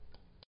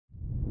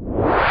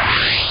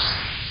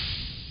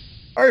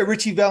All right,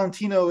 Richie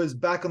Valentino is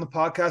back on the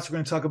podcast. We're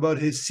going to talk about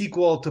his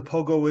sequel to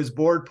Pogo is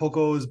Bored,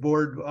 Pogo is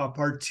Bored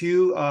Part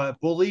 2,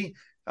 Bully.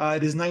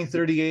 It is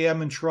 9:30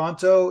 a.m. in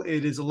Toronto.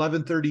 It is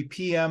 11:30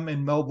 p.m.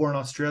 in Melbourne,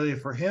 Australia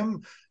for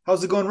him.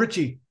 How's it going,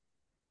 Richie?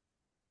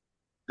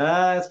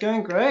 It's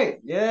going great.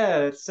 Yeah,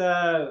 it's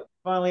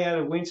finally out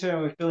of winter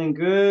and we're feeling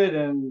good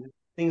and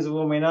things are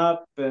warming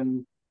up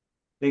and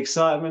the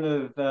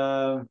excitement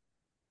of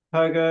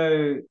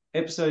Pogo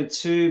episode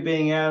 2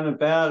 being out and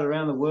about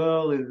around the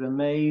world is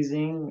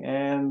amazing.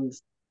 And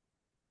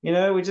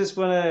we just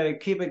want to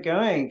keep it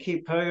going,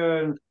 keep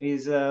Pogo and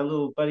his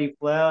little buddy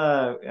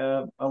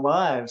Flower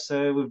alive.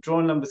 So we've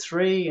drawn number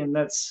 3 and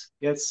that's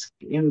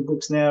in the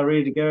books now,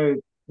 ready to go.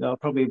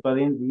 Probably by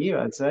the end of the year,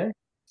 I'd say.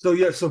 So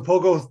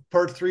Pogo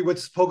Part 3.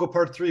 What's Pogo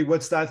Part 3?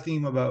 What's that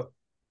theme about?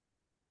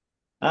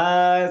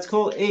 It's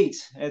called Eat.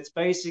 It's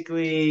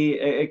basically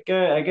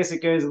I guess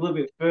it goes a little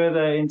bit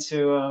further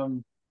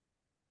into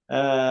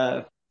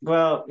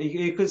well,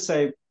 you could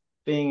say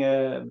being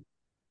a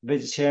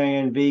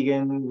vegetarian,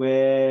 vegan,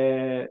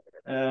 where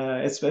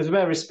it's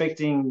about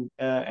respecting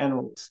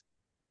animals.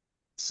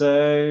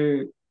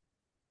 So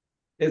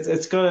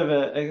it's got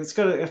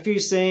a few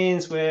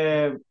scenes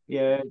where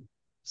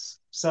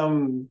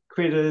some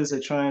critters are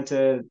trying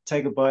to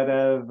take a bite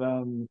out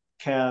of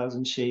cows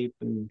and sheep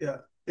and Yeah,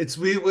 it's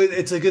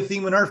a good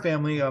theme in our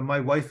family.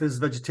 My wife is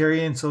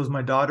vegetarian, so is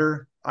my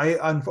daughter.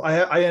 I'm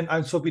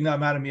so hoping not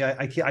mad at me.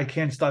 I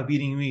can't stop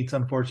eating meat,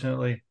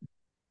 unfortunately.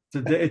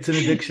 It's an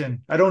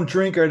addiction. I don't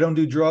drink or I don't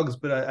do drugs,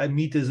 but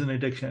meat is an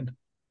addiction.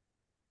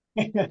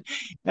 Hey,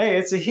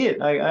 it's a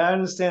hit. I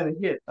understand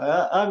the hit.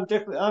 I'm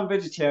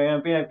vegetarian.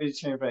 I've been a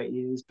vegetarian for 8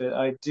 years, but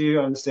I do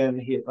understand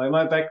the hit. Like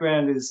my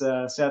background is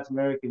South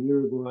America,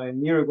 Uruguay.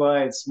 In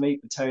Uruguay, it's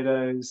meat,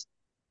 potatoes,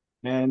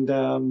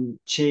 and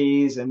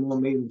cheese, and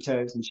more meat and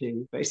potatoes and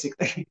cheese,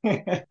 basically.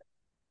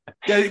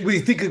 Yeah, we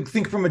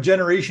think from a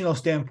generational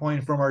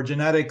standpoint, from our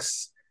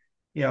genetics.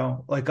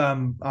 Like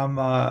I'm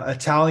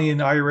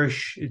Italian,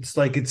 Irish. It's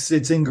like it's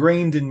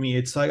ingrained in me.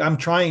 It's like I'm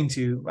trying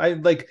to. I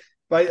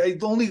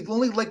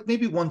only like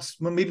maybe once,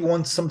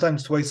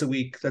 sometimes twice a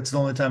week. That's the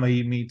only time I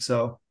eat meat.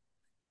 So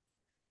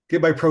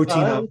get my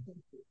protein up. Oh,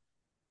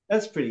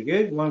 that's pretty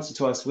good. Once or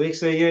twice a week.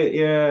 So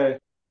you're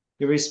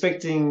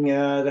respecting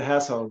the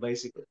household,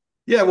 basically.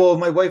 Yeah, well,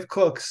 my wife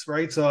cooks,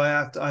 right? So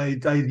I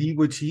eat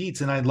what she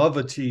eats, and I love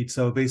what she eats.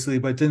 So basically,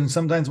 but then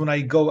sometimes when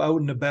I go out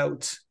and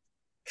about,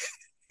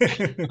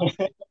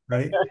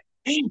 right?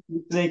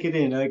 Sneak it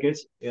in, I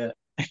guess. Yeah.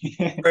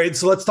 Right.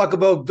 So let's talk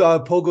about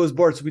Pogo is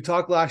Bored. So we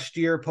talked last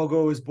year.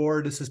 Pogo is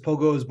Bored. This is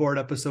Pogo is Bored,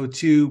 episode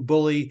 2,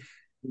 Bully.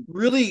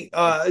 Really,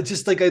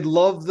 just like I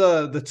love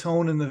the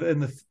tone and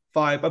the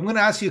vibe. I'm going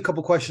to ask you a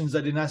couple questions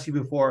I didn't ask you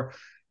before,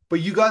 but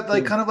you got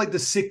like Mm. kind of like the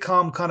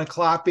sitcom kind of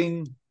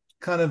clapping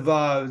kind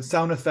of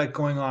sound effect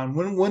going on.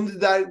 When did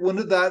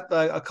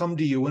that come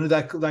to you? When did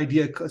that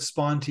idea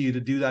spawn to you to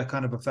do that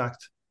kind of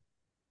effect?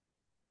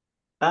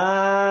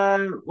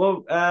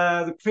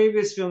 The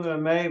previous film that I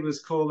made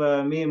was called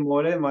Me and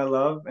Morte, My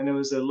Love, and it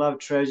was a love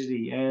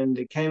tragedy. And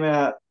it came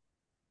out,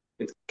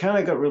 it kind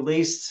of got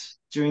released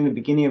during the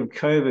beginning of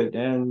COVID,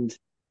 and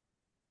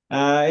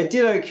it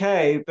did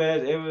okay,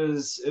 but it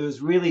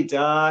was really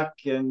dark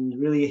and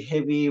really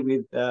heavy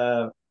with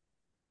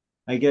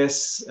I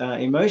guess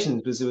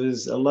emotions because it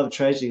was a love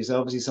tragedy. So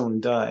obviously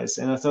someone dies,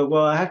 and I thought,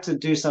 well, I have to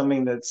do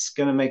something that's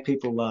going to make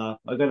people laugh.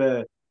 I got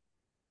to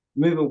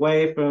move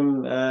away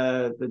from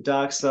the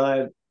dark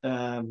side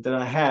that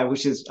I have,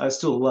 which is I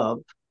still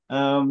love.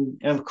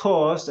 And of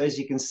course, as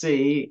you can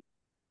see,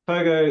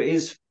 Pogo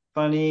is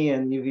funny,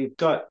 and you've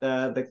got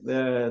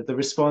the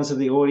response of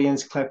the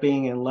audience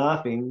clapping and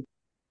laughing.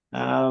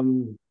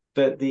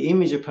 But the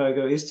image of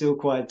Pogo is still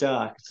quite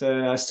dark,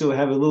 so I still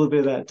have a little bit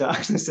of that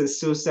darkness that's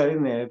still sat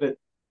in there. But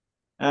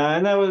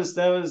and that was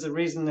the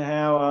reason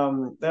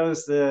how that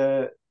was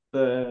the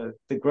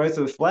growth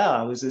of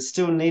Flower was it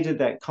still needed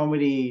that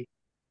comedy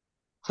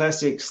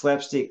classic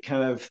slapstick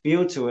kind of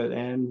feel to it.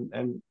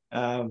 And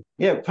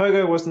yeah,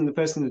 Pogo wasn't the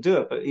person to do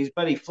it, but his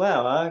buddy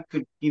Flower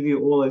could give you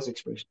all those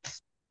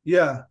expressions.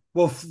 Yeah.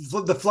 Well,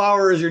 the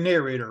flower is your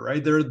narrator,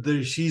 right?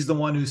 She's the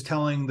one who's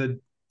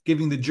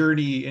giving the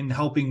journey and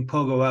helping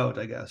Pogo out,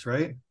 I guess,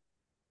 right?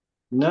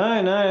 No,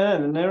 no,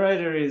 no. The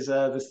narrator is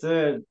the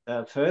third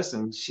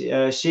person.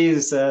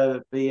 She's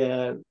the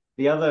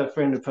other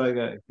friend of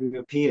Pogo who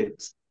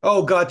appears.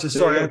 Oh, gotcha. So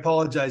Sorry, I yeah,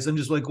 apologize. I'm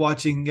just like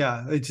watching.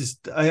 Yeah, it's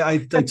just I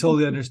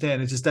totally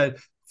understand. It's just that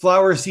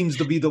flower seems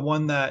to be the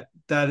one that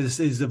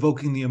is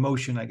evoking the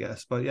emotion, I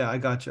guess. But yeah, I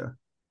gotcha.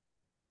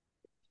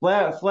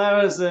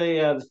 Flower is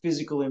the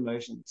physical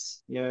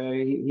emotions.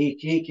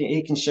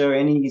 He can show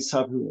any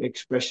type of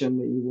expression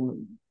that you want,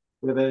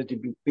 whether to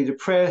be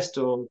depressed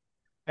or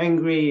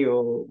angry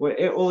or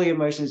all the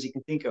emotions you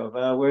can think of.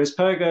 Whereas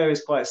Pogo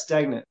is quite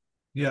stagnant.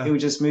 He Yeah,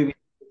 would just move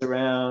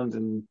around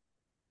and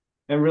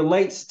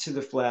relate to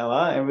the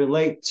flower and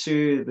relate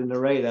to the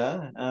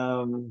narrator.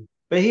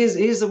 But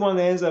he's the one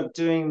that ends up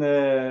doing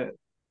the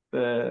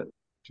the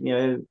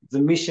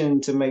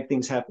mission to make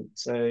things happen.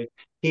 So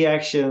key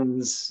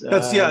actions.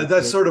 That's yeah,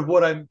 that's sort of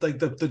what I'm like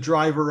the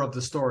driver of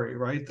the story,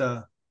 right?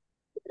 The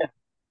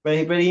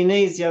But he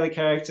needs the other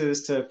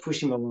characters to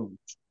push him along,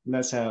 and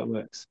that's how it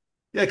works.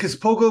 Yeah, because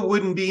Pogo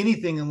wouldn't be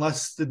anything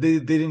unless they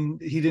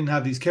didn't he didn't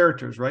have these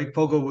characters, right?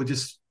 Pogo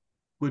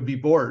would be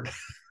bored.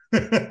 Yeah,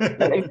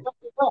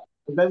 exactly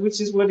right. Which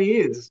is what he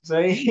is.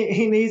 So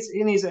he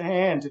needs a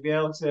hand to be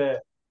able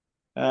to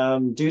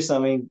do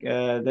something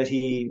that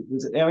he.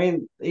 I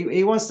mean,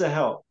 he wants to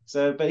help.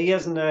 So, but he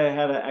doesn't know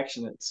how to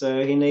action it.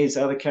 So he needs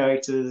other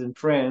characters and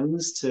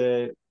friends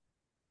to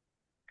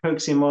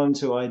coax him on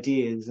to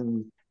ideas.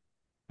 And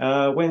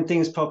when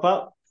things pop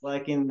up,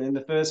 like in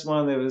the first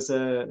one, there was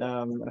a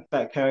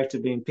fat character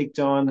being picked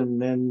on, and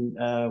then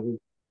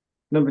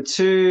number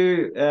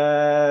two,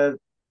 yeah,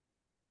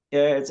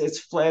 it's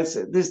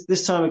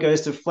this time it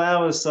goes to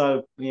Flower's side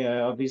of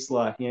of his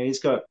life. He's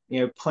got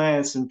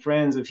plants and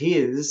friends of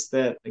his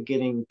that are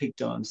getting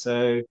picked on.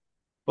 So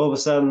all of a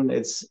sudden,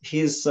 it's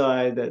his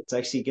side that's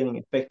actually getting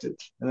affected,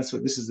 and that's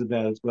what this is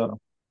about as well.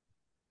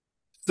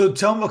 So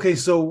tell me, okay,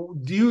 so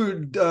do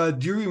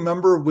you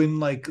remember when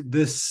like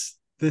this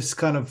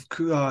kind of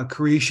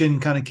creation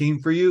kind of came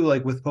for you,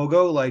 like with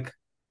Pogo, like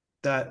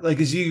that, like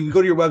as you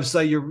go to your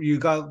website, you've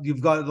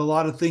got a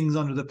lot of things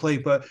under the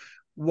plate, but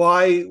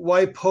why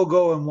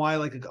Pogo and why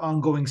like an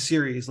ongoing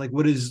series? Like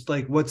what is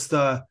like what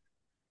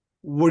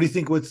do you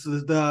think what's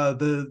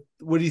the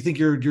what do you think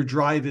your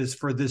drive is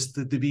for this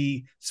to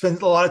be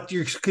spend a lot of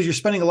because you're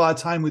spending a lot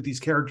of time with these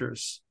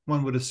characters,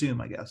 one would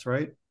assume, I guess,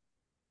 right?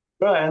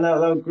 Right, and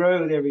they'll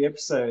grow with every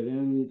episode,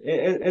 and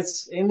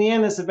it's in the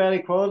end, it's about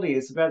equality.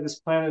 It's about this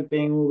planet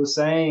being all the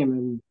same,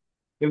 and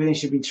everything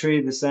should be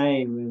treated the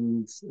same,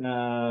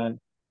 and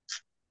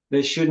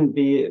there shouldn't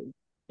be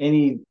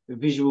any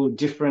visual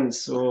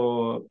difference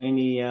or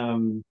any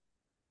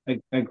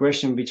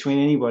aggression between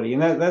anybody,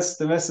 and that's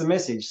the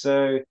message.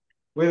 So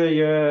whether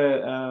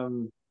you're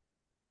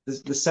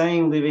the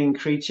same living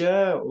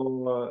creature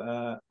or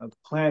a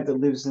plant that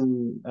lives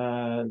on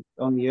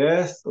the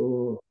earth,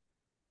 or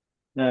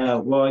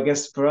well, I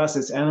guess for us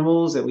it's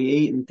animals that we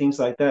eat and things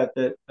like that.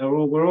 That are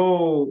all we're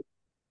all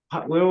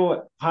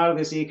part of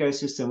this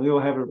ecosystem. We all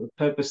have a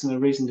purpose and a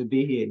reason to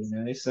be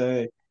here.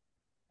 So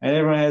and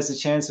everyone has the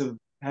chance of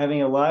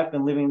having a life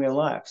and living their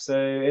life. So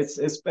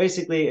it's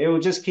basically it will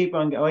just keep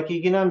on like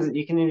you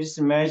can just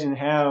imagine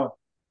how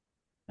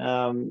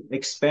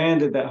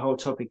expanded that whole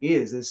topic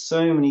is. There's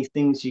so many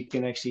things you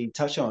can actually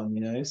touch on.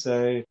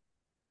 So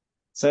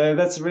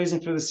that's the reason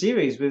for the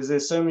series because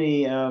there's so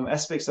many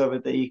aspects of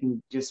it that you can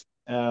just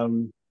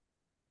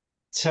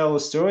tell a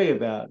story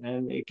about,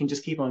 and it can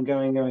just keep on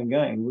going, going,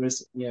 going.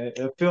 Whereas,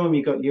 a film,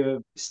 you got your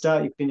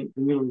start, you finish,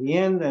 the middle, and the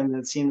end, and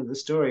that's the end of the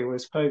story.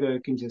 Whereas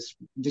Pogo can just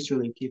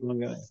literally keep on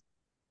going.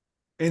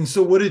 And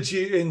so what did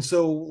you and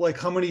so like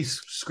how many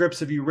scripts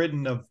have you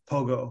written of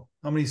Pogo?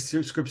 How many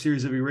script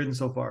series have you written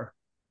so far?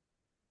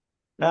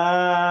 Well,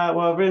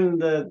 I've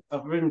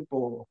written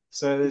four,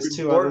 so You've there's written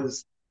two four?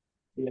 others.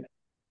 Yeah,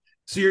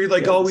 So you're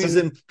like yeah. So always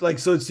in like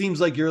so it seems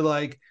like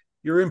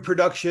you're in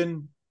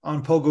production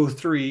on Pogo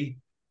 3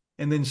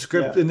 and then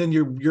script yeah, and then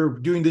you're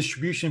doing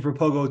distribution for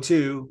Pogo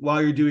 2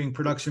 while you're doing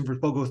production for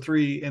Pogo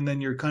 3 and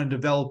then you're kind of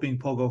developing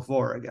Pogo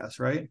 4, I guess,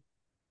 right?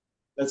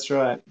 that's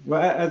right.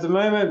 Well, at the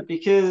moment,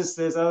 because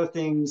there's other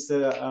things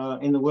that are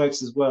in the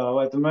works as well.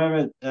 At the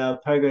moment,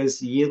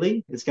 Pogo's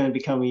yearly. It's going to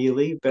become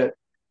yearly, but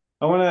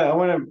I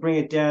want to bring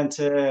it down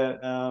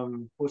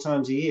to 4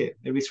 times a year,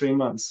 every 3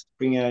 months.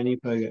 Bring out a new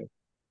Pogo.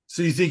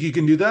 So you think you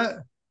can do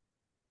that?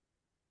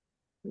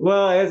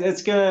 Well,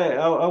 it's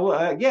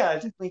gonna. Yeah, I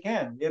definitely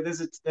can. Yeah,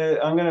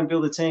 I'm gonna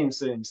build a team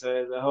soon,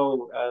 so the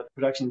whole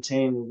production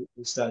team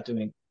will start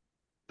doing.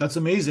 That's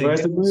amazing.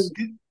 Whereas the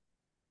movie,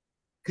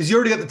 Because you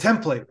already got the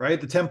template,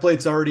 right? The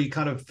template's already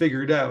kind of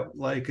figured out.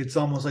 Like it's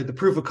almost like the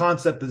proof of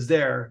concept is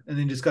there, and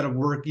then you just got to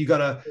work.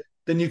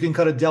 Then you can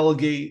kind of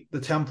delegate the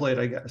template,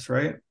 I guess,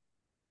 right?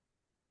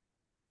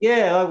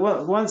 yeah,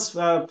 once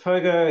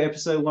Pogo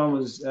episode one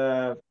was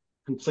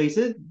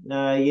completed,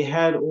 you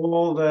had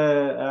all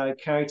the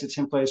character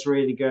templates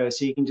ready to go,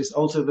 so you can just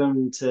alter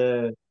them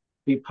to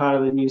be part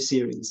of the new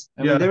series.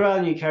 I mean, Yeah. there are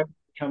new characters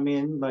come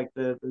in, like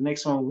the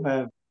next one will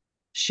have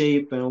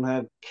sheep and will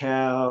have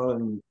cow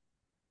and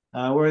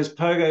whereas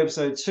Pogo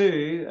episode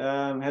two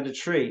had a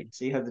tree.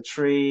 So you had the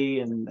tree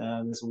and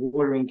there's a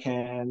watering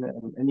can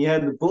and you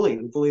had the bully.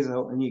 The bully's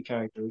a new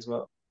character as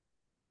well.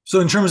 So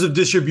in terms of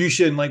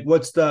distribution, like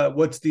what's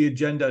the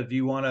agenda? Do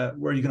you want to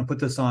where are you going to put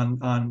this on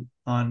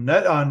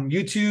net on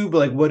YouTube?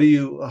 Like what do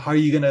you how are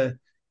you going to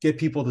get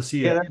people to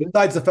see Yeah, it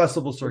besides the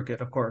festival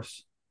circuit, of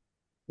course?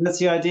 that's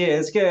the idea.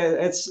 It's good.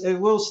 It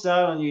will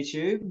start on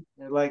YouTube.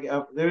 Like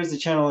there is a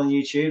channel on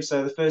YouTube,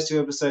 so the first two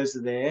episodes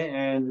are there,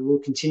 and it will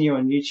continue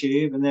on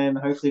YouTube, and then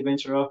hopefully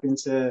venture off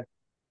into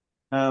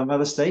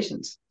other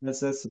stations.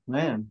 That's the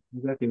plan.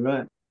 Exactly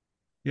right.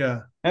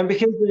 Yeah. And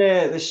because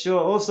they're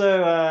short,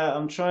 also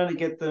I'm trying to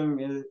get them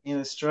in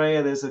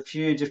Australia. There's a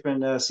few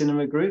different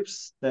cinema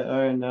groups that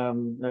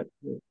own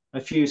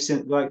a few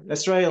like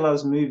Australia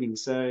loves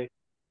movies, so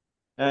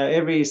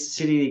every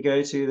city you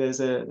go to, there's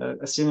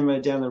a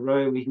cinema down the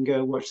road where you can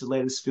go watch the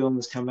latest film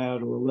that's come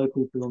out or a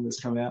local film that's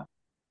come out.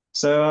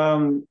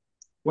 So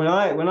when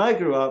I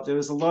grew up, there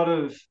was a lot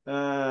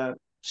of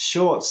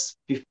shorts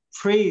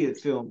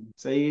pre-film.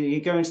 So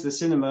you go into the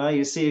cinema,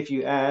 you see a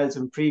few ads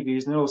and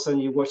previews, and all of a sudden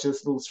you watch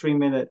this little 3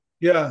 minute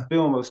Yeah.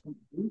 film or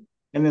something,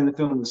 and then the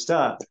film will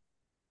start.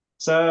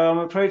 So I'm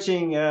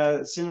approaching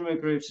cinema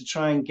groups to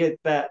try and get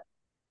that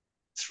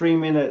 3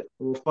 minute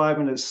or 5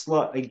 minute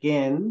slot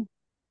again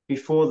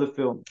before the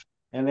film.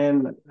 And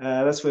then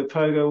that's where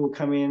Pogo will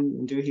come in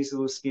and do his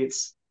little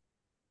skits.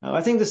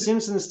 I think The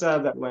Simpsons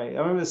started that way. I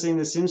remember seeing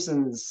The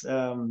Simpsons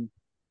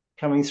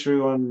coming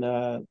through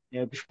on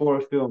before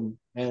a film,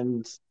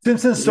 and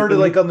Simpsons started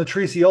when he, like on the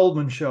Tracy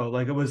Ullman show.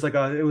 Like it was like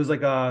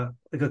a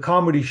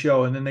comedy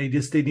show, and then they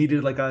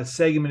needed like a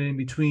segment in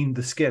between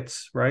the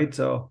skits, right?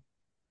 So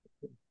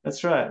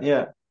that's right,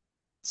 yeah.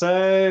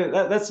 So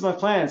that's my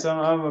plan. So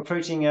I'm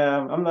approaching.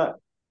 I'm not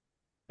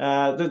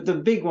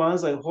the big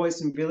ones like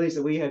Hoist and Billy's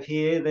that we have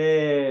here.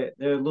 They're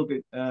a little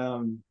bit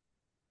they're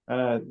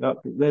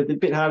a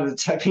bit harder to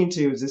tap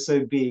into because they're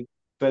so big.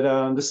 But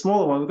the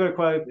smaller ones, we've got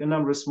quite a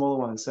number of smaller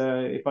ones. So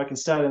if I can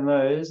start in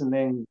those and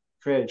then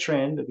create a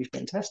trend, it'd be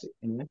fantastic.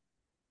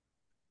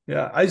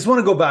 yeah, I just want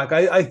to go back.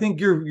 I think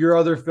your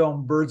other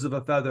film, Birds of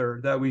a Feather,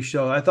 that we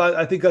showed.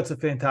 I think that's a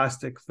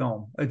fantastic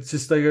film. It's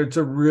just like it's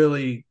a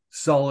really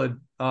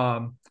solid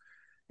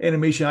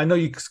animation. I know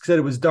you said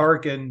it was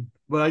dark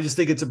but I just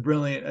think it's a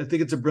brilliant. I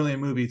think it's a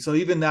brilliant movie. So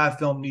even that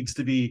film needs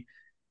to be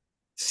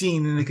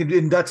seen,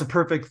 and that's a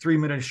perfect 3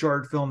 minute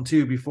short film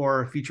too,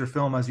 before a feature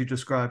film, as you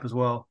described as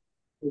well.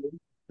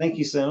 Thank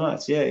you so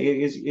much. Yeah,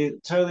 you're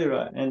totally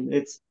right, and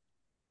it's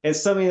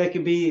something that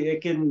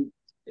it can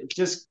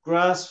just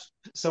grasp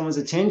someone's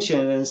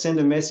attention and send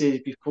a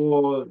message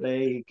before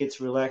they get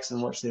to relax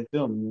and watch their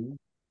film.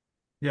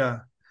 Yeah.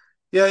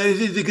 Yeah,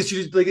 because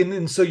you like,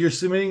 and so you're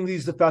submitting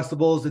these to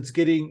festivals.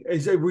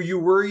 Were you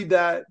worried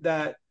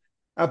that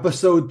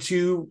episode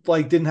two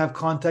like didn't have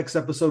context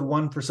episode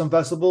one for some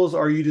festivals?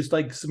 Or are you just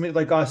like submit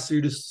like us?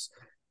 You're just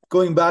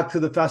going back to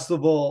the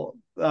festivals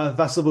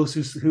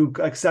who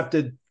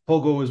accepted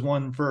Pogo as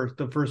one for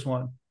the first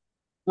one.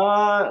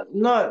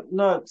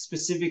 Not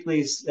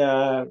specifically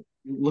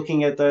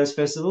looking at those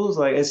festivals.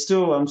 Like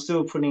I'm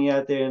still putting it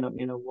out there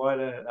in a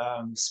wider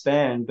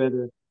span. But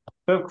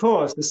of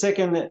course, your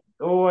second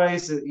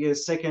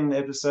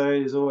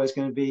episode is always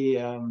going to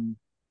be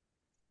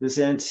this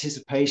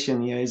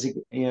anticipation.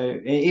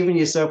 Even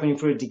yourself when you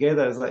put it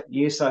together, it's like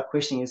you start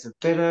questioning: is it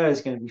better?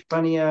 Is it going to be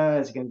funnier?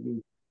 Is it going to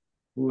be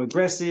more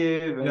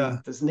aggressive? Yeah,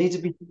 And does it need to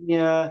be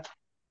funnier?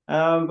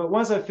 But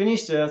once I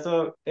finished it, I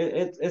thought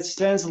it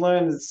stands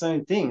alone as its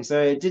own thing. So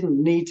it didn't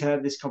need to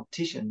have this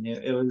competition.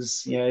 It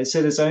was, it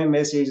said its own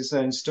message, its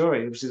own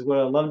story, which is what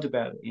I loved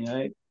about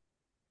it.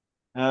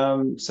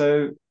 And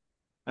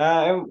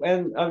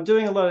I'm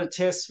doing a lot of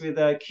tests with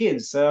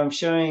kids. So I'm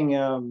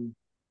showing,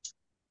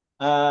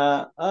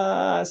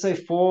 say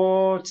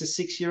 4 to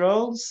 6 year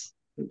olds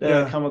that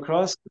I yeah, come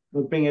across.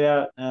 We'll bring it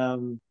out.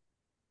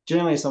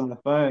 Generally it's on the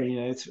phone,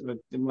 it's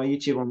my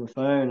YouTube on the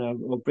phone.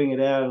 I'll bring it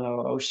out and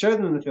I'll show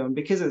them the film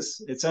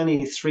because it's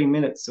only 3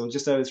 minutes or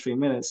just over 3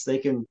 minutes. They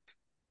can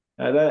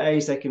at that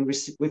age they can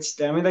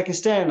withstand. I mean, they can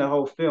stand the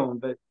whole film,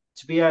 but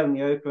to be out in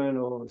the open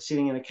or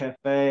sitting in a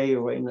cafe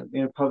or in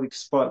a public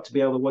spot to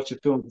be able to watch a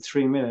film for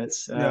 3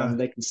 minutes, yeah.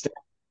 they can stand.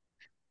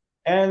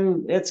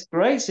 And it's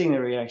great seeing the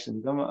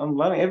reactions. I'm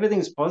loving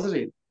everything's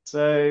positive.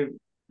 So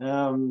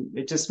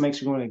it just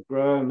makes me want to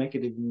grow and make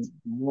it even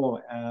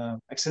more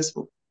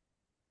accessible.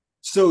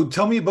 So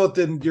tell me about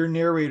your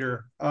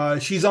narrator.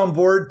 She's on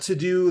board to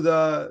do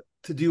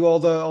all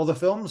the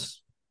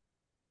films.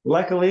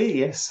 Luckily,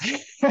 yes.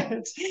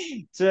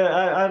 So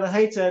I'd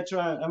hate to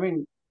try. I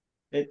mean,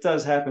 it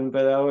does happen,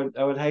 but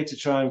I would hate to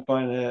try and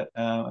find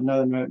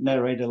another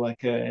narrator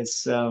like her.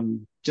 It's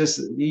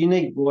just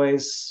unique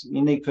voice,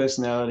 unique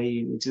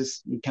personality.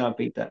 You can't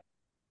beat that.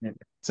 Yeah.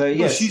 So No,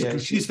 yes, she's yeah,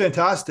 she's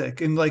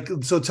fantastic. And like,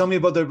 so tell me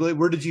about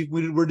where did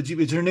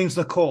you, her name's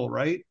Nicole,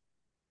 right?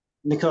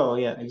 Nicole.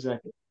 Yeah,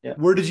 exactly. Yeah.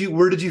 Where did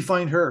you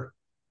find her?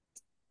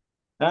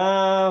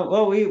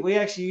 Well, we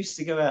actually used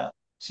to go out.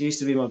 She used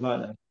to be my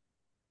partner.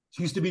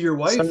 She used to be your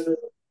So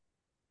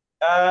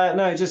wife.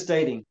 no, just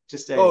dating,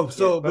 just dating. Oh,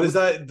 Yeah, but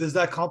but does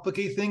that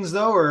complicate things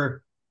though?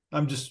 Or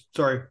I'm just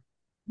sorry.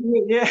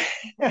 yeah,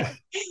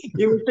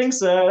 you would think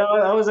so.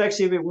 I was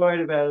actually a bit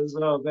worried about it as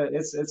well, but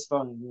it's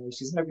fine.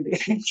 She's happy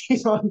to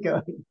keep on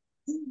going.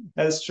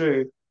 That's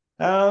true.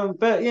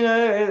 But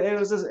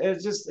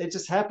it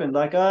just happened.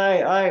 Like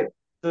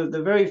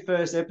the very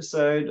first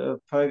episode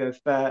of Pogo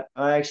Fat,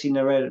 I actually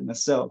narrated it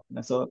myself, and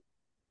I thought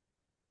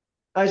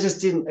I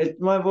just didn't.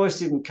 My voice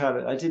didn't cut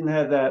it. I didn't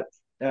have that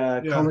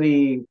Yeah.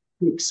 comedy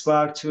quick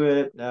spark to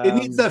it. It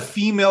needs that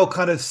female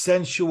kind of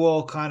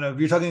sensual kind of,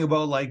 you're talking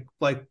about like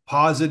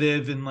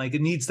positive, and like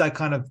it needs that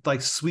kind of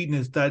like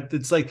sweetness, that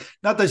it's like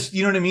not that,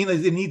 you know what I mean? Like,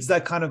 it needs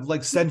that kind of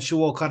like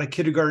sensual kind of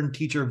kindergarten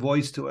teacher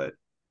voice to it.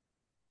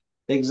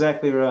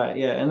 exactly right.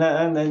 Yeah,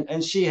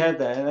 and she had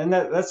that, and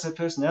that's her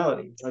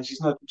personality. Like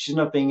she's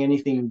not being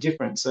anything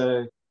different.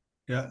 So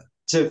Yeah.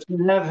 to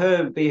have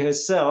her be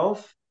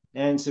herself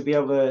and to be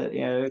able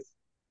to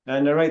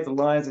narrate the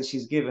lines that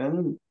she's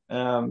given,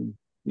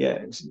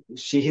 yeah,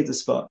 she hit the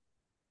spot.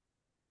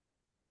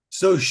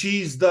 So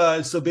she's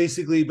the so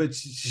basically, but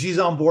she's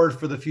on board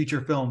for the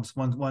future films.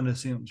 One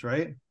assumes,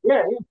 right?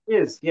 Yeah, yeah, she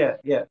is. Yeah,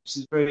 yeah.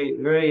 She's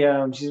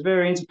she's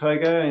very into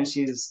pogo, and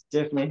she's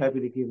definitely happy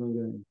to keep on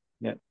going.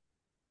 Yeah,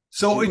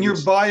 So in your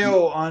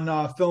bio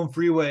on Film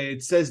Freeway,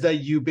 it says that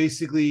you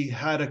basically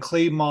had a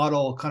clay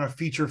model kind of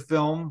feature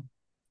film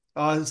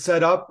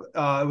set up.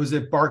 Was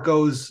it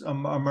Barco's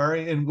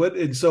Murray? And what?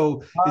 And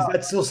so is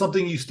that still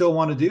something you still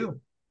want to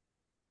do?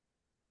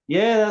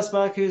 yeah, that's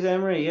Marcus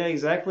Emery. Yeah,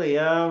 exactly.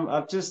 I've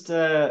only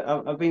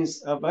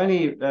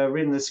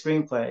written the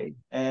screenplay,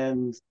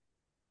 and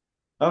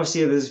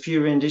obviously there's a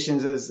few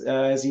renditions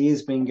as the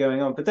years been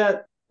going on. But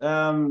that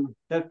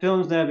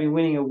film's now been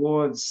winning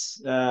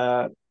awards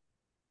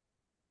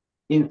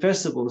in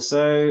festivals,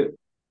 so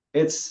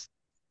it's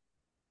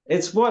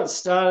it's what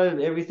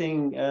started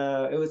everything.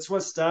 It's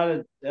what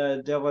started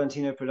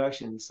Valentino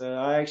Productions. So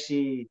I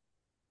actually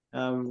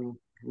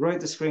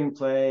wrote the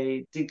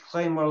screenplay, did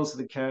clay models of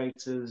the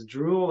characters,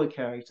 drew all the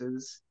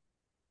characters,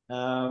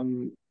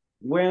 um,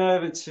 went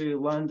over to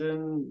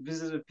London,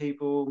 visited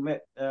people,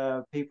 met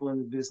people in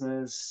the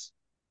business,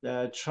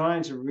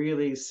 trying to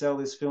really sell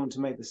this film to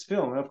make this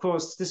film. And of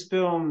course, this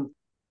film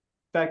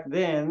back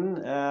then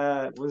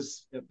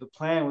was the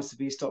plan was to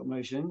be stop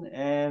motion,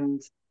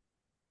 and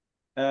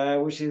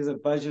which is a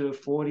budget of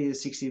 40 to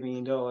 60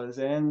 million dollars.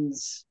 And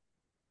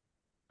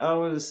I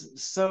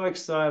was so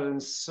excited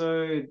and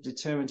so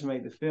determined to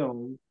make the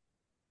film.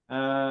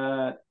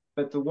 Uh,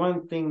 but the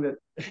one thing that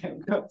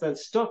that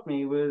stopped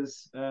me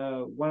was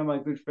one of my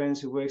good friends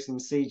who works in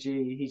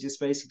CG. He just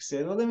basically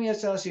said, "Well, let me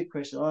just ask you a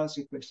question. I'll ask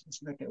you a question." I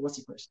said, "Okay, what's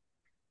your question?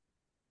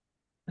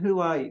 Who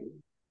are you?"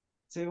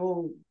 I said,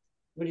 "Well,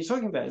 what are you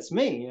talking about? It's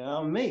me.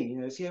 I'm me."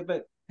 Said, yeah,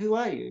 but who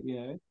are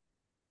you?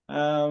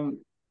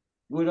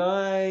 Would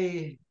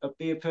I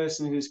be a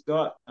person who's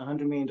got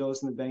 $100 million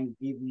in the bank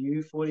give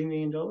you $40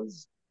 million? Who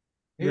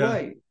Yeah.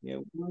 are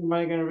you? When am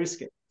I going to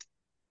risk it?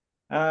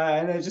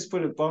 And I just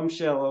put a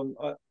bombshell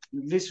on.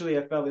 Literally,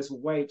 I felt this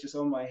weight just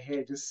on my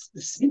head, just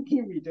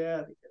sinking me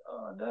down.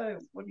 Oh no,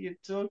 what are you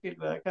talking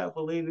about? I can't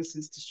believe this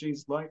industry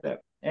is like that.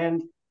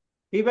 And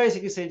he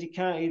basically said, you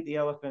can't eat the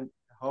elephant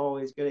whole,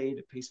 he's got to eat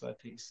it piece by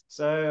piece.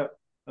 So,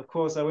 of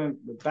course, I went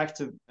back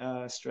to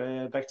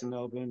Australia, back to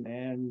Melbourne,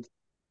 and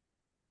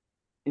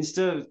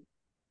instead of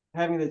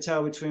having the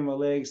tail between my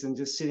legs and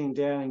just sitting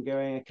down and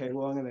going, okay,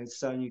 well, I'm going to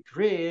start a new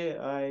career,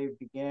 I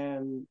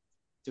began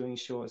doing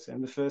shorts.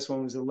 And the first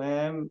one was a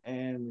lamb,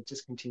 and it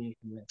just continued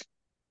from there.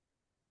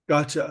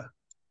 Gotcha.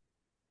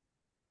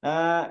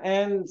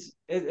 And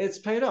it's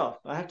paid off.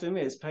 I have to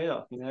admit, it's paid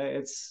off.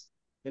 It's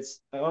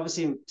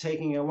obviously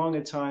taking a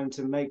longer time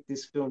to make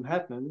this film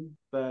happen,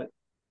 but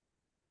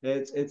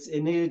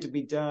it needed to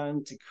be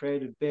done to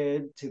create a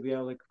bed to be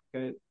able to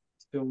go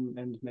film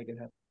and make it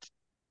happen.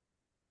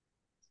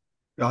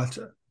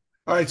 Gotcha.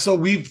 All right. So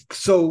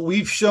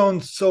we've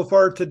shown so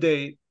far to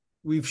date,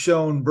 we've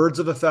shown Birds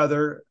of a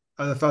Feather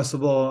at the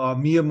festival,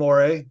 Mi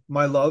Amore,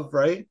 My Love,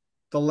 right?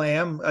 The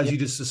Lamb, as Yeah, you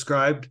just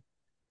described.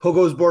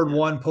 Pogo's Board yeah.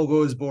 1,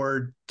 Pogo's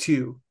Board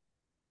 2.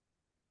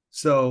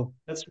 So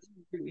That's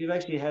you've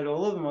actually had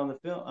all of them on the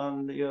film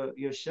on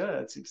your show.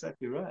 That's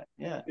exactly right.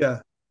 Yeah. yeah.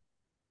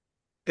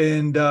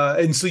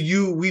 And so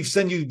we've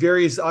sent you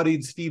various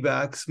audience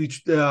feedbacks,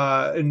 which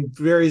and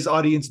various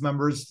audience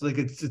members, like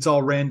it's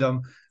all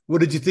random. What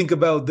did you think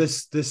about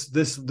this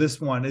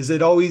one? Is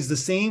it always the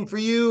same for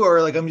you,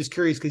 or like I'm just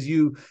curious because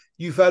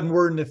you've had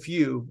more than a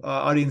few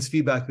audience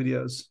feedback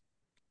videos.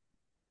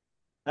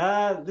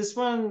 This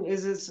one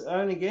is its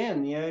own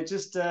again.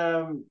 Just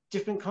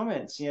different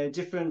comments.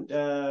 Different.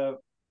 Uh,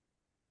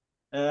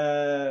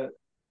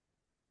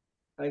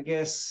 I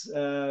guess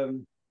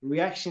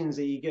reactions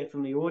that you get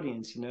from the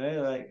audience.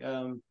 Like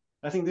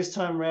I think this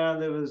time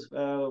around there was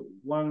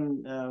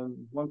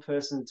one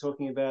person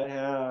talking about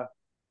how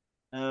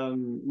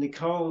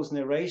Nicole's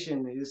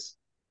narration is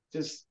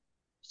just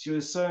she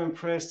was so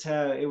impressed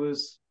how it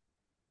was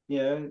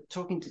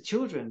talking to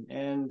children,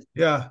 and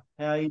Yeah,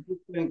 how you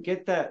just don't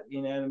get that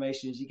in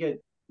animations. You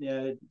get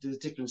there's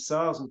different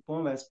styles and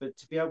formats, but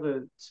to be able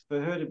to for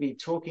her to be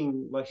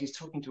talking like she's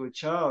talking to a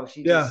child,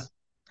 she yeah, just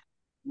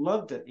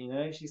loved it.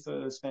 She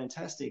thought it was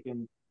fantastic,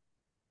 and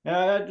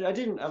I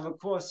didn't. Of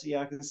course,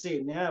 yeah, I can see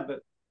it now, but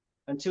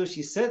until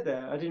she said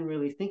that, I didn't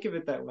really think of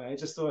it that way. I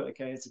just thought,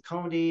 okay, it's a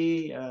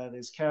comedy.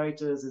 There's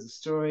characters, there's a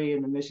story,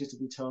 and a message to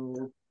be told.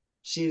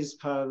 She's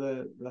part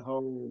of the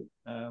whole.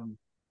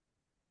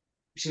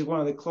 She's one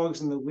of the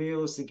cogs in the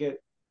wheels to get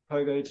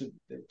Pogo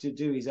to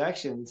do his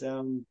actions.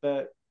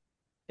 But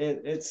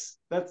it's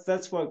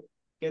that's what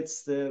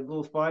gets the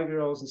little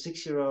 5-year-olds and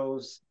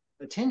 6-year-olds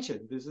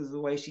attention. This is the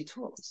way she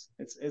talks.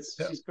 It's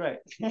yeah. she's great.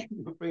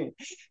 Brilliant.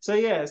 So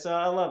yeah, so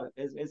I love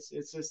it.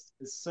 It's just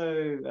it's so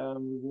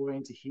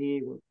rewarding to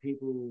hear what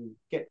people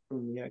get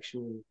from the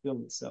actual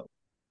film itself.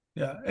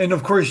 Yeah, and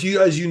of course,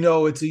 you as you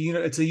know, it's a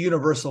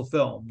universal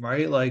film,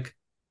 right? Like,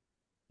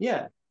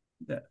 Yeah,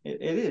 yeah.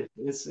 it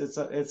is.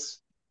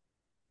 It's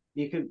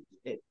you could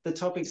the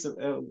topics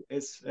of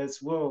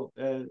it's world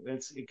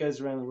it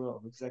goes around the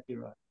world. Exactly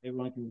right.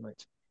 Everyone can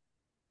relate.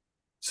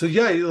 So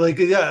yeah, like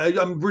yeah,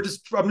 I'm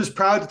just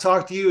proud to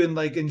talk to you and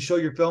like and show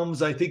your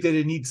films. I think that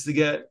it needs to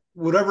get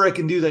whatever I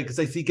can do, like because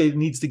I think it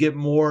needs to get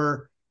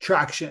more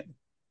traction,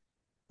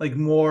 like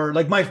more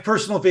like my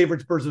personal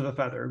favorite's Birds of a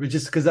Feather, but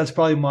just because that's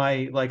probably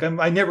my like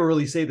I never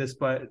really say this,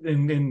 but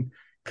and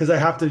because I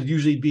have to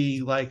usually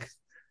be like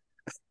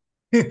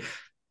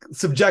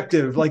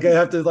subjective, like I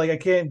have to like I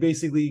can't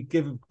basically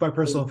give my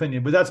personal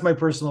opinion, but that's my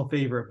personal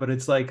favorite. But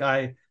it's like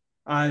I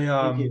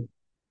Thank you.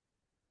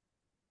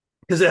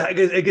 because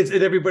it gets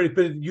it everybody,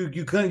 but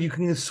you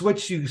can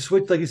switch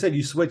like you said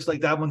you switch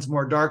like that one's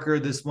more darker,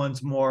 this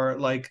one's more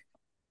like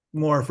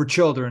more for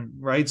children,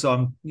 right? So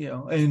I'm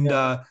and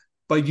Yeah,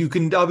 but you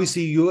can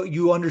obviously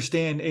you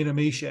understand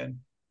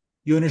animation,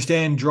 you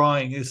understand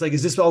drawing. It's like,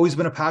 has this always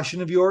been a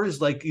passion of yours,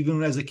 like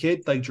even as a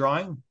kid, like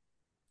drawing?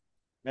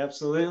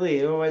 absolutely.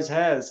 It always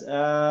has.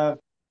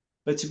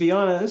 But to be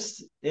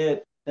honest,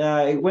 it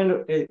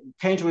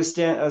came to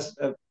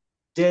a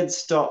dead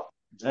stop.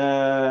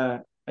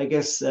 I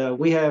guess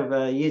we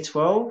have year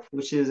 12,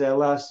 which is our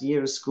last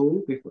year of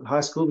school,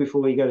 high school,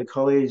 before we go to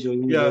college or Yeah,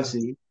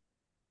 university.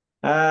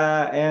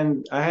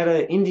 And I had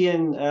an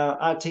Indian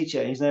art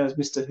teacher. His name was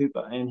Mr.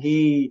 Hooper, and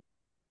he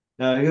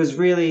was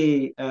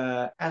really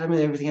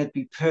adamant everything had to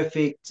be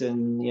perfect.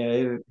 And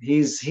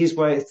his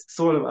way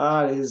thought of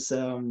art is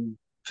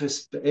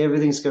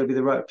everything's got to be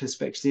the right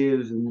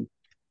perspective. And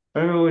I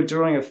remember we were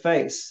drawing a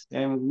face,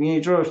 and when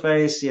you draw a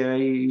face,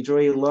 you draw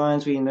your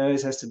lines where your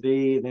nose has to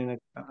be, and then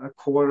a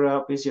quarter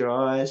up is your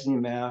eyes and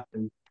your mouth.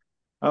 And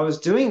I was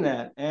doing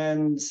that,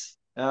 and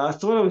I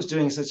thought I was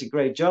doing such a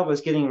great job. I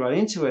was getting right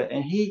into it,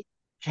 and he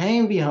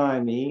came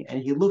behind me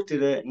and he looked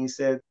at it and he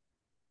said,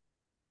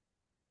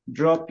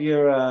 "Drop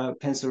your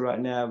pencil right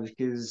now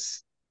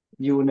because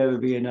you will never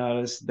be an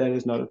artist. That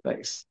is not a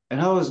face." And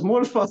I was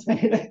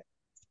mortified.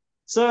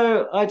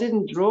 So I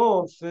didn't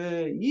draw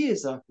for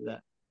years after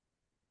that.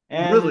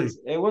 And really.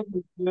 it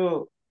wasn't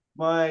until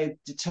my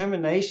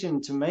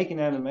determination to make an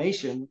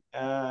animation.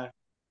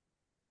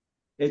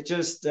 It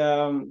just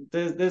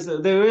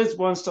there is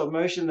one stop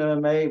motion that I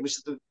made, which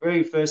is the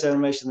very first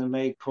animation I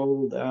made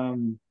called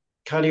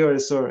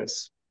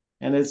Cardiosaurus,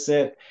 and it's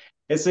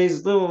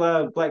these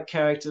little black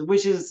characters,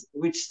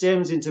 which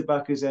stems into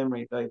Baku's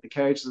Emery, like the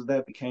characters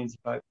that became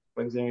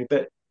Baku's Emery,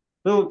 but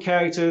little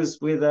characters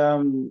with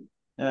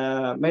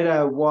made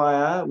out of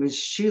wire with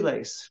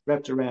shoelace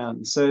wrapped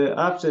around. So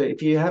after,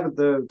 if you have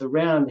the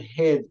round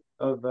head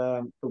of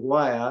the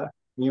wire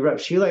and you wrap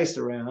shoelace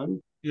around,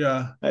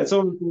 Yeah, it's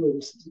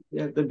almost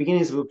the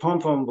beginnings of a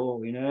pom pom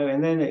ball,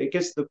 and then it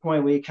gets to the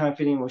point where you can't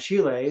fit any more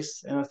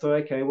shoelace. And I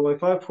thought, okay, well,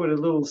 if I put a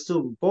little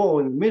silver ball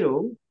in the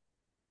middle,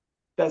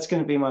 that's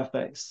going to be my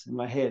face and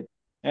my head.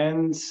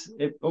 And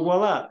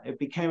voila, it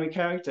became a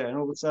character. And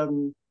all of a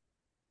sudden,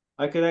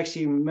 I could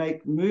actually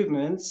make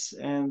movements,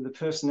 and the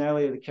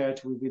personality of the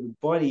character would be the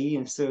body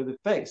instead of the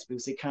face,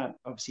 because they can't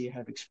obviously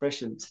have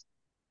expressions.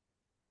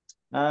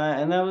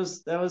 And that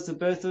was the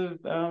birth of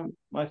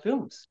my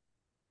films.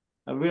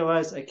 I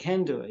realized I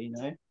can do it.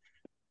 And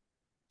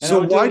I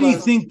so would do why a do lot you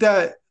of think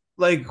that,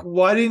 like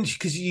why didn't you,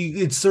 because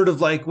you it's sort of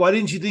like why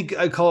didn't you think,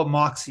 I call it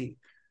moxie,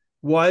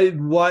 why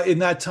in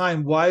that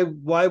time, why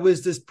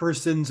was this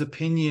person's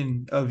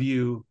opinion of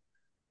you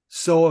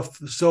so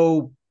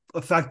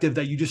effective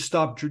that you just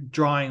stopped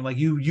drawing, like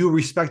you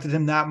respected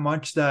him that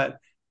much that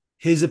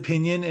his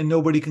opinion and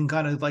nobody can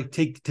kind of like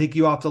take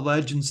you off the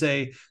ledge and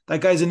say that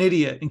guy's an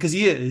idiot, and because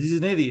he's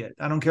an idiot,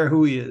 I don't care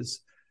who he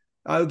is.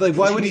 Like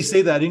why would he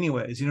say that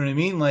anyways, you know what I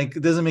mean? Like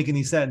it doesn't make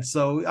any sense.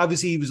 So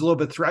obviously he was a little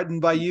bit threatened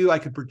by you. I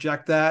could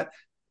project that.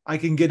 I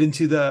can get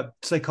into the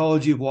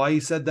psychology of why he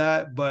said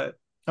that, but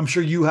I'm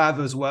sure you have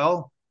as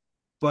well.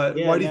 But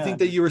Yeah, why do you no, think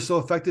that you were so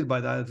affected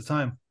by that at the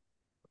time?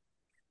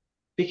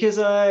 because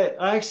I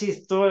actually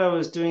thought I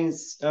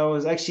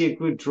was actually a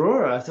good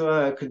drawer. I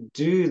thought I could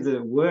do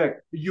the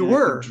work You and I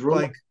could were draw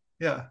like,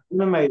 yeah,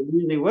 animate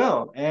really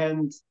well.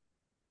 And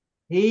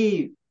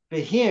he, for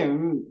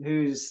him,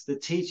 who's the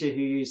teacher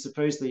who you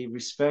supposedly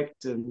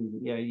respect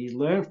and you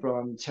learn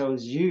from,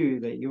 tells you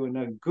that you are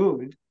no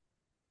good.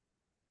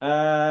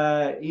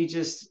 You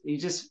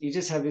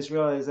just have this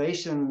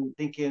realization,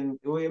 thinking,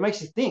 well, it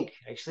makes you think,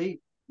 actually,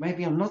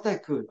 maybe I'm not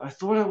that good. I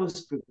thought I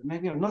was good, but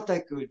maybe I'm not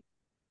that good.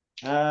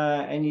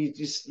 And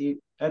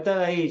at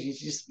that age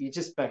you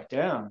just back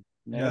down,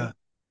 yeah.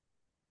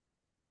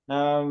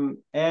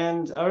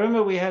 and I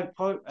remember we had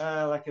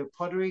like a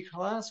pottery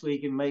class where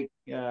you can make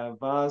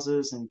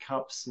vases and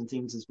cups and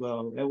things as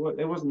well.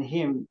 It wasn't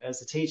him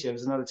as a teacher, it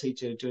was another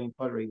teacher doing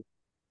pottery,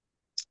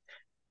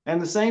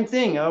 and the same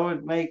thing, I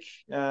would make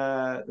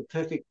the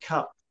perfect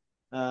cup.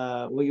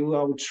 I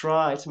would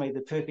try to make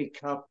the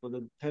perfect cup or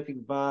the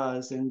perfect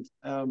vase, and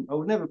I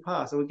would never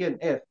pass. I would get an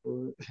F,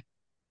 or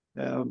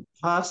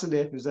pass an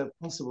F. Is that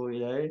possible?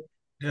 Yeah.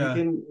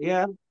 Thinking,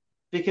 yeah.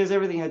 because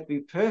everything had to be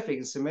perfect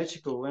and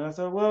symmetrical. And I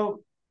thought, well,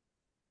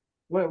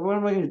 what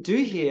am I going to do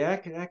here?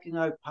 How can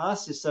I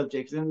pass this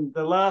subject? And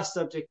the last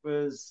subject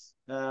was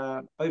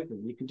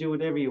open. You can do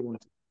whatever you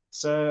want.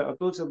 So I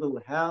built a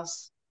little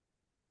house.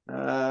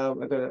 I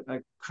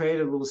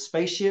created a little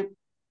spaceship.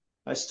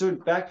 I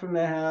stood back from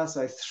the house.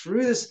 I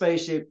threw the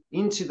spaceship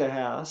into the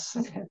house,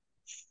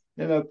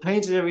 and I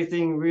painted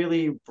everything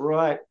really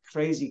bright,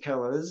 crazy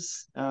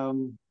colors.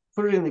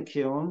 Put it in the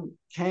kiln.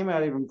 Came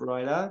out even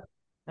brighter,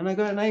 and I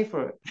got an A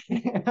for it.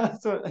 I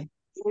thought,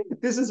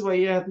 this is what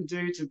you have to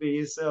do to be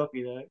yourself,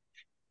 you know.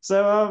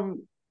 So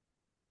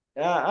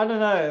I don't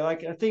know.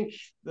 Like I think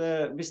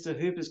the Mr.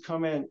 Hooper's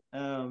comment,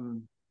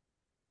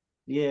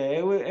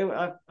 yeah,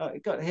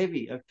 it got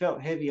heavy. I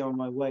felt heavy on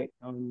my weight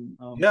on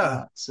Yeah,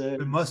 art. So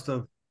it must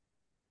have.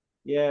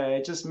 yeah,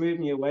 it just moved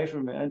me away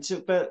from it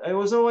until, but it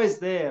was always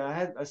there.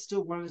 I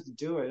still wanted to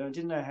do it. And I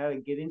didn't know how to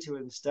get into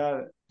it and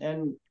start it.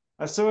 And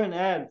I saw an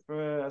ad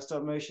for a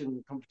stop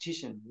motion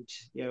competition,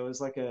 which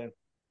was like an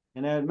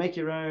ad, make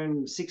your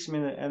own 6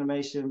 minute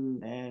animation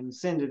and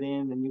send it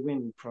in, and you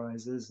win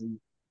prizes,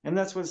 and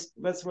that's what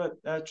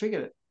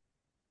triggered it.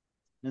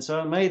 And so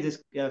I made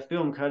this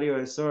film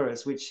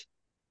Cardiosaurus, which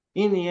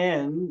in the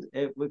end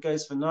it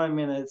goes for 9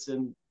 minutes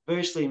and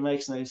virtually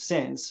makes no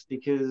sense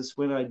because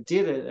when I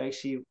did it,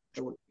 actually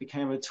it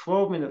became a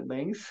 12-minute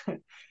length. I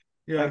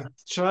Yeah.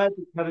 tried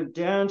to cut it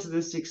down to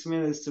the 6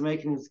 minutes to make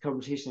it into the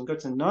competition.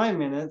 Got to 9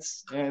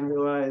 minutes and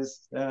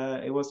realized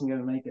it wasn't going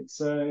to make it.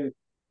 So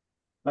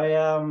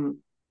I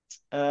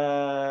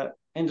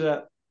ended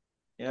up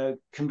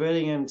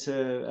converting them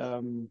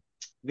to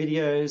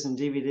videos and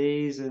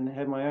DVDs and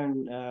had my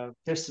own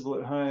festival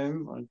at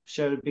home. I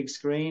showed a big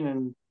screen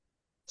and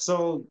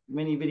sold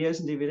many videos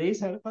and DVDs,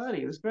 had a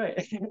party. It was great.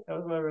 That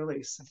was my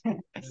release.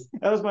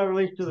 That was my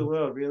release to the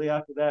world, really.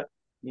 After that,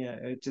 yeah,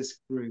 it just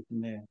grew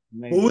from there.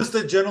 What Amazing. was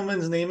the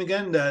gentleman's name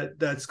again? That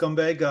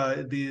scumbag,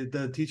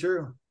 the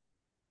teacher.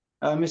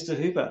 Mr.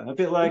 Hooper, a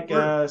bit like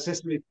Hooper.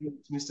 Sesame Street,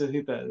 Mr.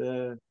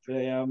 Hooper,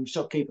 the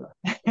shopkeeper.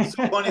 It's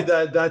so funny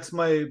that that's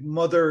my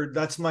mother.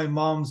 That's my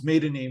mom's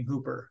maiden name,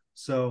 Hooper.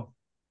 So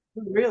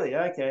Really?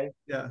 Okay.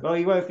 yeah. Well,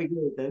 you won't forget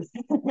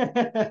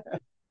it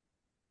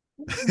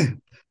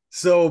then.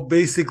 So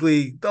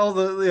basically, all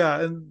the yeah,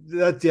 and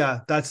that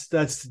yeah, that's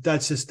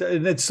just,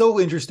 and it's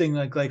so interesting,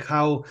 like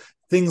how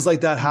things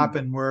like that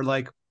happen, where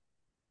like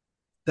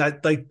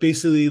that, like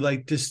basically,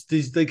 like just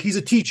these, like he's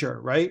a teacher,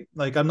 right?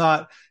 Like I'm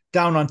not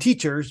down on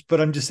teachers, but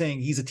I'm just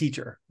saying he's a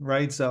teacher,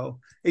 right? So,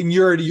 and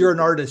you're an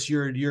artist,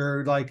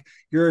 you're like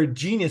you're a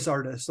genius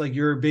artist, like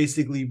you're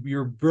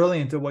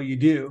brilliant at what you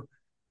do.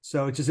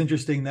 So it's just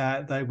interesting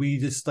that we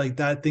just like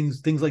that,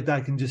 things like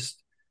that can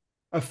just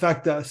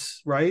affect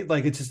us, right?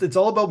 Like it's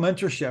all about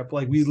mentorship.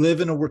 Like we live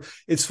in a world.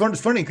 It's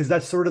funny because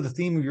that's sort of the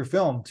theme of your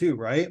film too,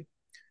 right?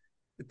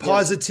 Yes.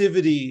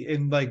 Positivity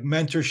and like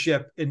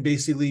mentorship, and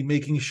basically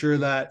making sure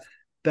like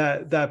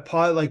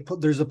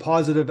there's a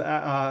positive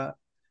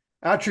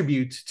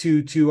attribute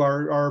to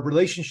our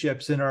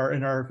relationships and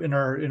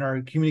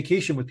our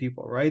communication with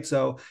people, right?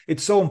 So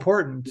it's so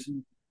important,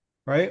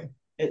 right?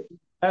 It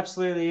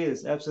absolutely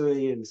is.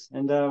 Absolutely is.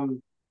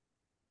 And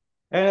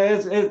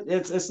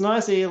it's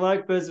nice that you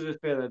like Birds of a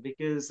Feather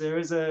because there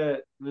is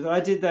I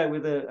did that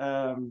with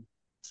a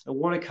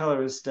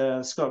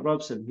watercolorist, Scott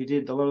Robson, who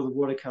did a lot of the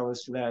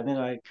watercolors for that. And then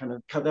I kind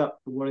of cut up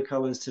the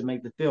watercolors to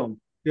make the film.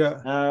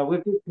 Yeah.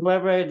 We've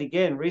collaborated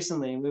again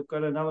recently, and we've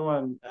got another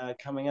one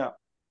coming up,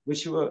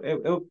 which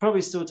will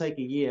probably still take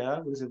a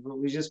year.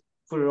 We just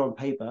put it on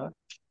paper.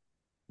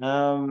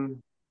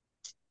 Um,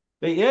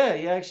 but yeah,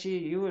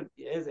 actually,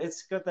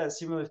 it's got that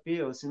similar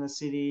feel. It's in a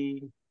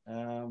city.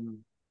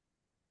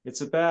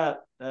 It's about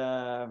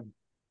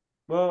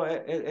well,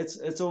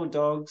 it's all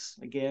dogs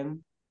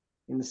again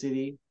in the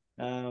city.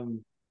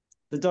 Um,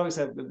 the dogs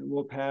have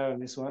more power in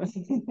this one.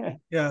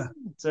 Yeah.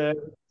 So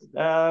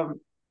um,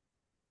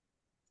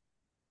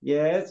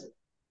 yeah,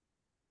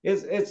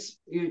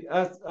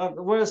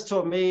 what it's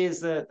taught me is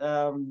that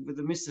with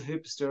the Mr.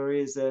 Hooper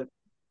story is that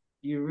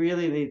you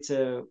really need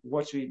to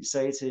watch what you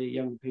say to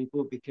young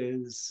people To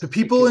because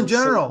people in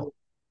general,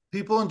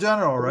 people in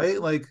general,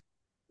 right? Like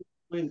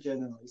in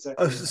general,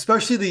 exactly right.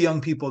 especially the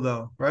young people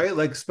though, right?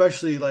 Like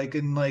especially like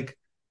in like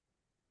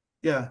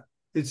yeah,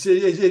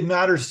 it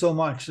matters so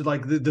much,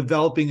 like the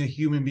developing a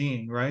human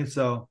being, right?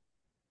 So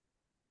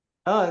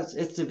Oh,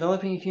 it's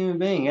developing a human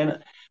being. And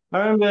I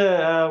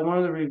remember one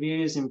of the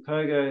reviews in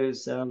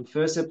Pogo's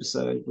first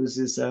episode was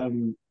this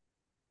kind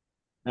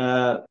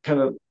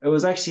of, it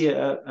was actually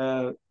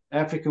a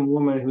African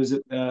woman who was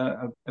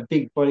a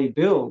big body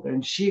build,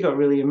 and she got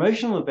really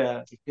emotional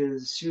about it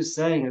because she was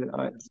saying,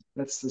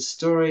 that's the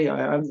story.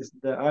 I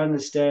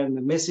understand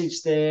the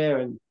message there,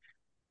 and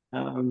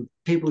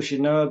people should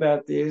know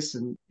about this.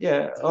 And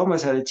yeah, I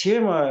almost had a tear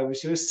in my eye when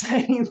she was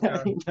saying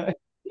that,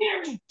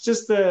 yeah,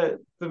 just for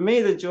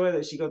me the joy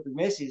that she got the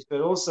message, but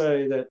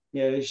also that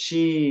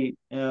she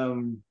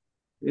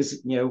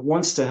is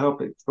wants to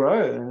help it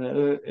grow,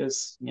 and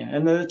it's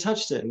and then it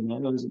touched her. It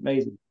was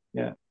amazing.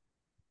 Yeah.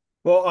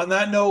 Well, on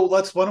that note,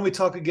 why don't we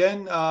talk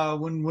again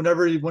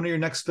whenever one of your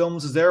next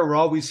films is there? We're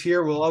always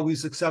here. We'll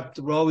always accept.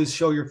 We'll always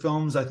show your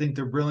films. I think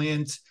they're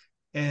brilliant,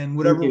 and Thank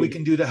whatever we you.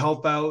 can do to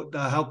help out,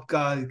 help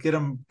get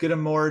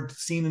them more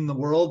seen in the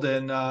world.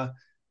 And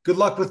good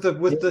luck with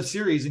Yeah. the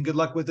series, and good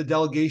luck with the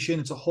delegation.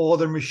 It's a whole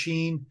other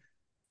machine,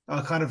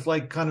 kind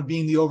of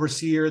being the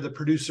overseer, the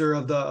producer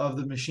of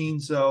the machine.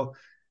 So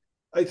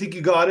I think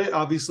you got it,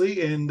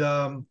 obviously, and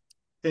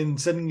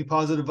sending you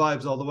positive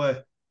vibes all the way.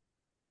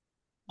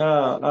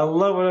 I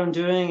love what I'm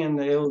doing, and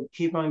it'll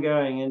keep on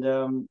going.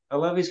 And I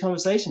love these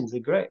conversations;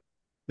 they're great.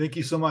 Thank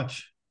you so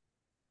much.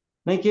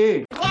 Thank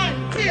you.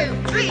 1, 2,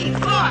 3,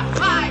 4,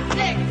 5,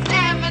 6,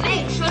 7,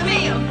 8,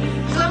 Schlemiel,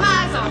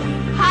 Schlemazel,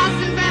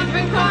 Hasenpfeffer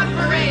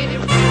Incorporated.